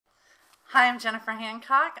Hi, I'm Jennifer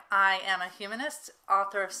Hancock. I am a humanist,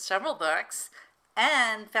 author of several books,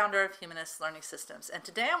 and founder of Humanist Learning Systems. And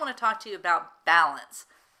today I want to talk to you about balance.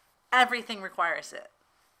 Everything requires it.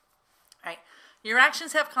 Right? Your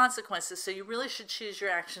actions have consequences, so you really should choose your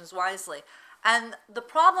actions wisely. And the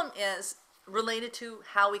problem is related to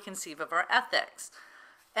how we conceive of our ethics.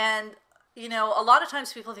 And a lot of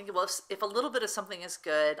times people think, well, if a little bit of something is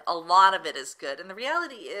good, a lot of it is good. And the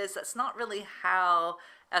reality is that's not really how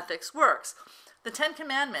ethics works. The Ten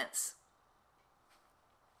Commandments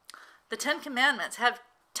have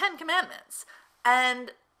 10 commandments.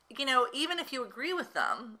 And, even if you agree with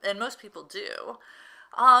them, and most people do,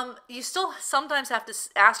 you still sometimes have to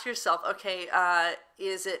ask yourself, okay,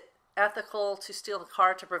 is it ethical to steal a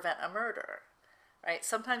car to prevent a murder? Right?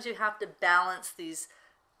 Sometimes you have to balance these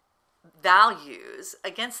values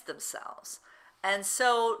against themselves. And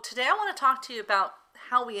so today I want to talk to you about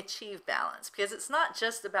how we achieve balance, because it's not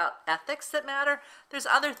just about ethics that matter, there's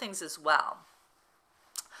other things as well.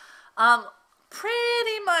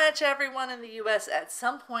 Pretty much everyone in the US at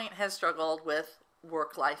some point has struggled with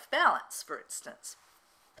work-life balance, for instance.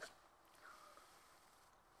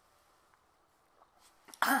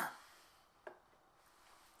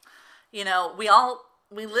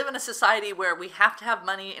 We live in a society where we have to have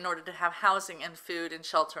money in order to have housing and food and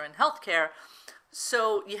shelter and healthcare.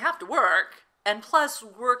 So you have to work, and plus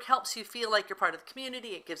work helps you feel like you're part of the community.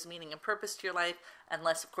 It gives meaning and purpose to your life,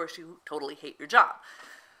 unless of course you totally hate your job.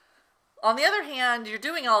 On the other hand, you're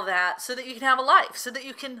doing all that so that you can have a life, so that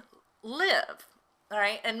you can live, all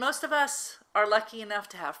right? And most of us are lucky enough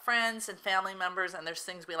to have friends and family members, and there's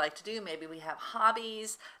things we like to do. Maybe we have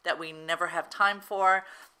hobbies that we never have time for.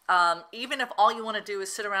 Even if all you want to do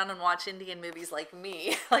is sit around and watch Indian movies like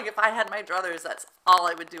me, like if I had my druthers, that's all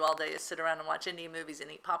I would do all day is sit around and watch Indian movies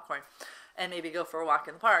and eat popcorn and maybe go for a walk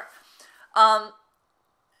in the park.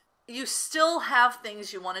 You still have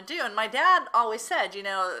things you want to do. And my dad always said,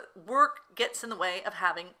 work gets in the way of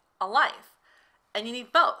having a life, and you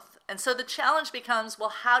need both. And so the challenge becomes,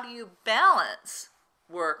 well, how do you balance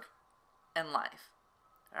work and life,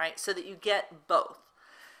 all right, so that you get both?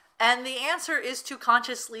 And the answer is to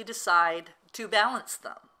consciously decide to balance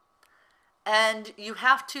them. And you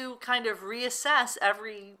have to kind of reassess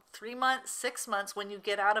every 3 months, 6 months when you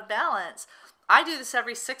get out of balance. I do this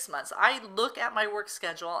every 6 months. I look at my work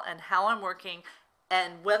schedule and how I'm working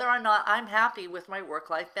and whether or not I'm happy with my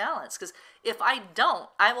work-life balance. Because if I don't,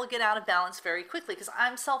 I will get out of balance very quickly because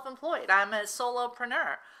I'm self-employed. I'm a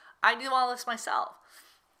solopreneur. I do all this myself.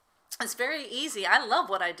 It's very easy. I love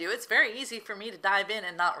what I do. It's very easy for me to dive in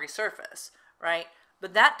and not resurface, right?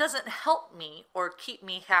 But that doesn't help me or keep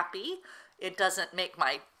me happy. It doesn't make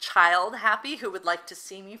my child happy who would like to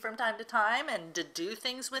see me from time to time and to do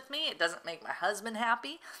things with me. It doesn't make my husband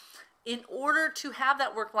happy. In order to have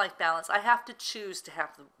that work-life balance, I have to choose to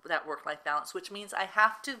have that work-life balance, which means I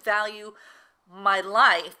have to value my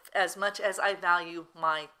life as much as I value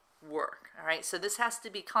my work. All right, so this has to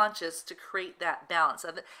be conscious to create that balance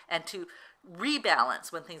of it and to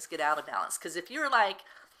rebalance when things get out of balance. Because if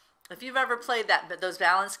you've ever played those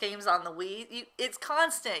balance games on the Wii, it's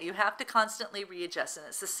constant. You have to constantly readjust, and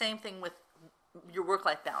it's the same thing with your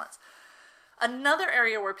work-life balance. Another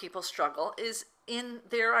area where people struggle is in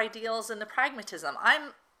their ideals and the pragmatism.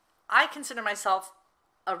 I consider myself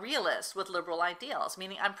a realist with liberal ideals,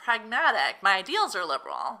 meaning I'm pragmatic. My ideals are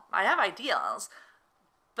liberal. I have ideals,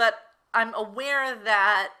 but I'm aware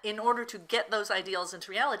that in order to get those ideals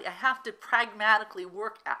into reality, I have to pragmatically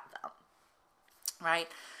work at them, right?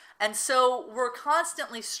 And so we're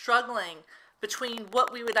constantly struggling between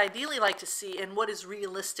what we would ideally like to see and what is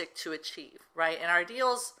realistic to achieve, right? And our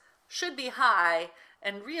ideals should be high,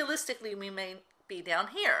 and realistically we may be down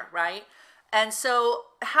here, right? And so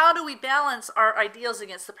how do we balance our ideals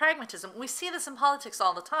against the pragmatism? We see this in politics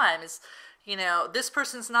all the time, is, this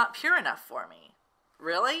person's not pure enough for me.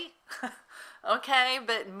 Really? Okay,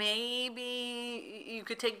 but maybe you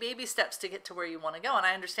could take baby steps to get to where you want to go. And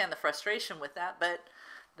I understand the frustration with that, but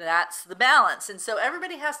that's the balance. And so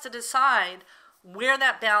everybody has to decide where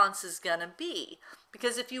that balance is going to be.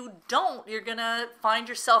 Because if you don't, you're going to find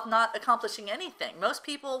yourself not accomplishing anything. Most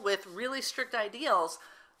people with really strict ideals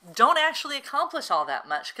don't actually accomplish all that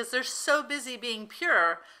much because they're so busy being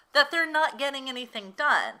pure that they're not getting anything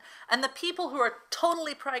done. And the people who are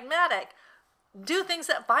totally pragmatic do things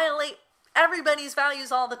that violate everybody's values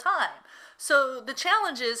all the time. So the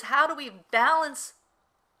challenge is, how do we balance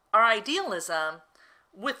our idealism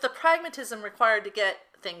with the pragmatism required to get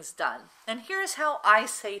things done? And here's how I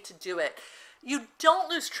say to do it. You don't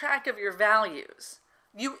lose track of your values.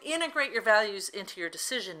 You integrate your values into your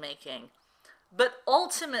decision making. But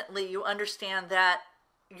ultimately, you understand that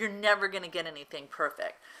you're never going to get anything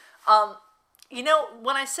perfect. You know,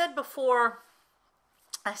 when I said before,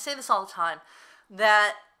 I say this all the time,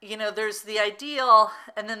 that, you know, there's the ideal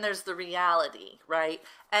and then there's the reality, right?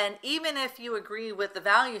 And even if you agree with the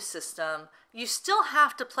value system, you still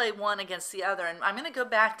have to play one against the other. And I'm going to go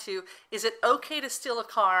back to, is it okay to steal a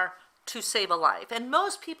car to save a life? And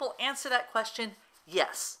most people answer that question,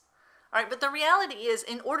 yes. All right, but the reality is,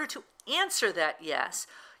 in order to answer that yes,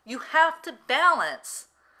 you have to balance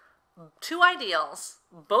two ideals,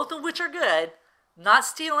 both of which are good, not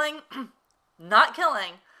stealing, not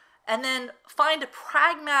killing, and then find a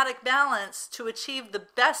pragmatic balance to achieve the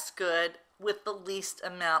best good with the least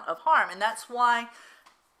amount of harm. And that's why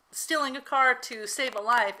stealing a car to save a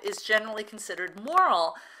life is generally considered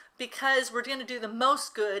moral, because we're going to do the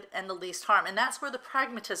most good and the least harm. And that's where the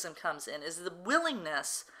pragmatism comes in, is the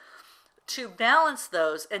willingness to balance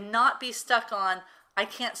those and not be stuck on, I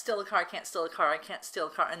can't steal a car, I can't steal a car, I can't steal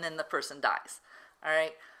a car, and then the person dies. All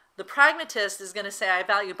right? The pragmatist is going to say, I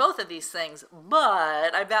value both of these things,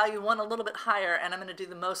 but I value one a little bit higher, and I'm going to do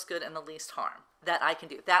the most good and the least harm that I can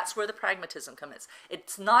do. That's where the pragmatism comes.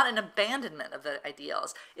 It's not an abandonment of the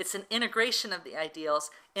ideals. It's an integration of the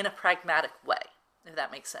ideals in a pragmatic way, if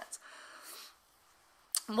that makes sense.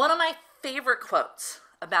 One of my favorite quotes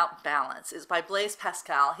about balance is by Blaise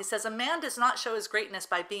Pascal. He says, a man does not show his greatness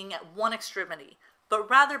by being at one extremity, but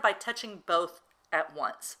rather by touching both at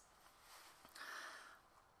once.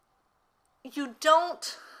 You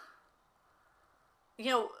don't, you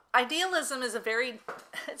know, idealism is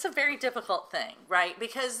it's a very difficult thing, right?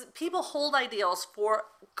 Because people hold ideals for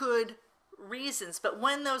good reasons, but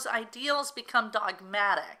when those ideals become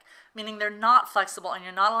dogmatic, meaning they're not flexible and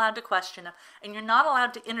you're not allowed to question them, and you're not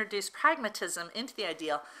allowed to introduce pragmatism into the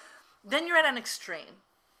ideal, then you're at an extreme.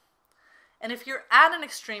 And if you're at an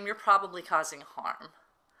extreme, you're probably causing harm.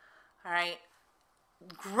 All right?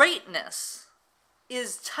 Greatness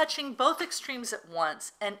is touching both extremes at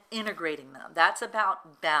once and integrating them. That's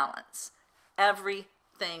about balance.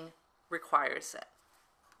 Everything requires it.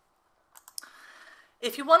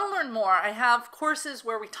 If you want to learn more, I have courses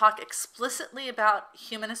where we talk explicitly about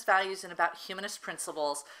humanist values and about humanist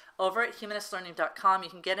principles over at humanistlearning.com. You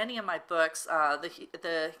can get any of my books.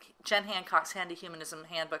 The Jen Hancock's Handy Humanism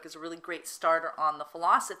Handbook is a really great starter on the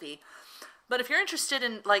philosophy. But if you're interested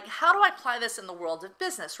in, like, how do I apply this in the world of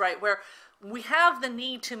business, right, where we have the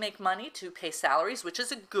need to make money to pay salaries, which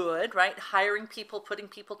is a good, right, hiring people, putting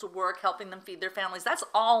people to work, helping them feed their families, that's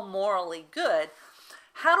all morally good.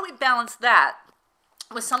 How do we balance that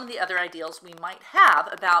with some of the other ideals we might have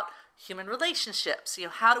about human relationships? You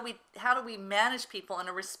know, how do we manage people in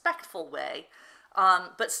a respectful way,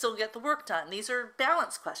 but still get the work done? These are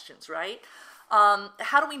balance questions, right?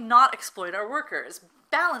 How do we not exploit our workers?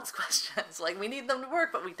 Balance questions. Like, we need them to work,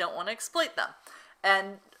 but we don't want to exploit them.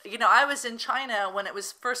 And, you know, I was in China when it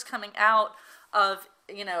was first coming out of,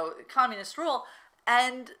 you know, communist rule,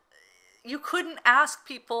 and you couldn't ask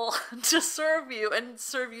people to serve you and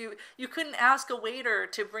serve you. You couldn't ask a waiter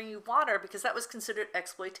to bring you water because that was considered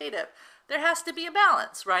exploitative. There has to be a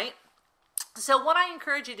balance, right? So what I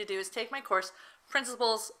encourage you to do is take my course,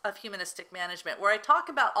 Principles of Humanistic Management, where I talk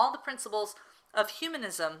about all the principles of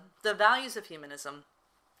humanism, the values of humanism,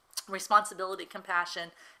 responsibility,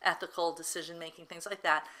 compassion, ethical decision-making, things like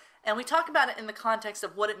that. And we talk about it in the context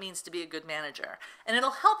of what it means to be a good manager. And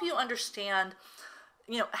it'll help you understand,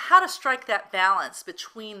 you know, how to strike that balance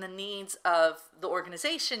between the needs of the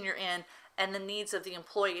organization you're in and the needs of the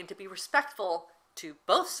employee, and to be respectful to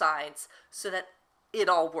both sides so that it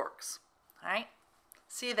all works. All right?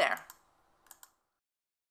 See you there.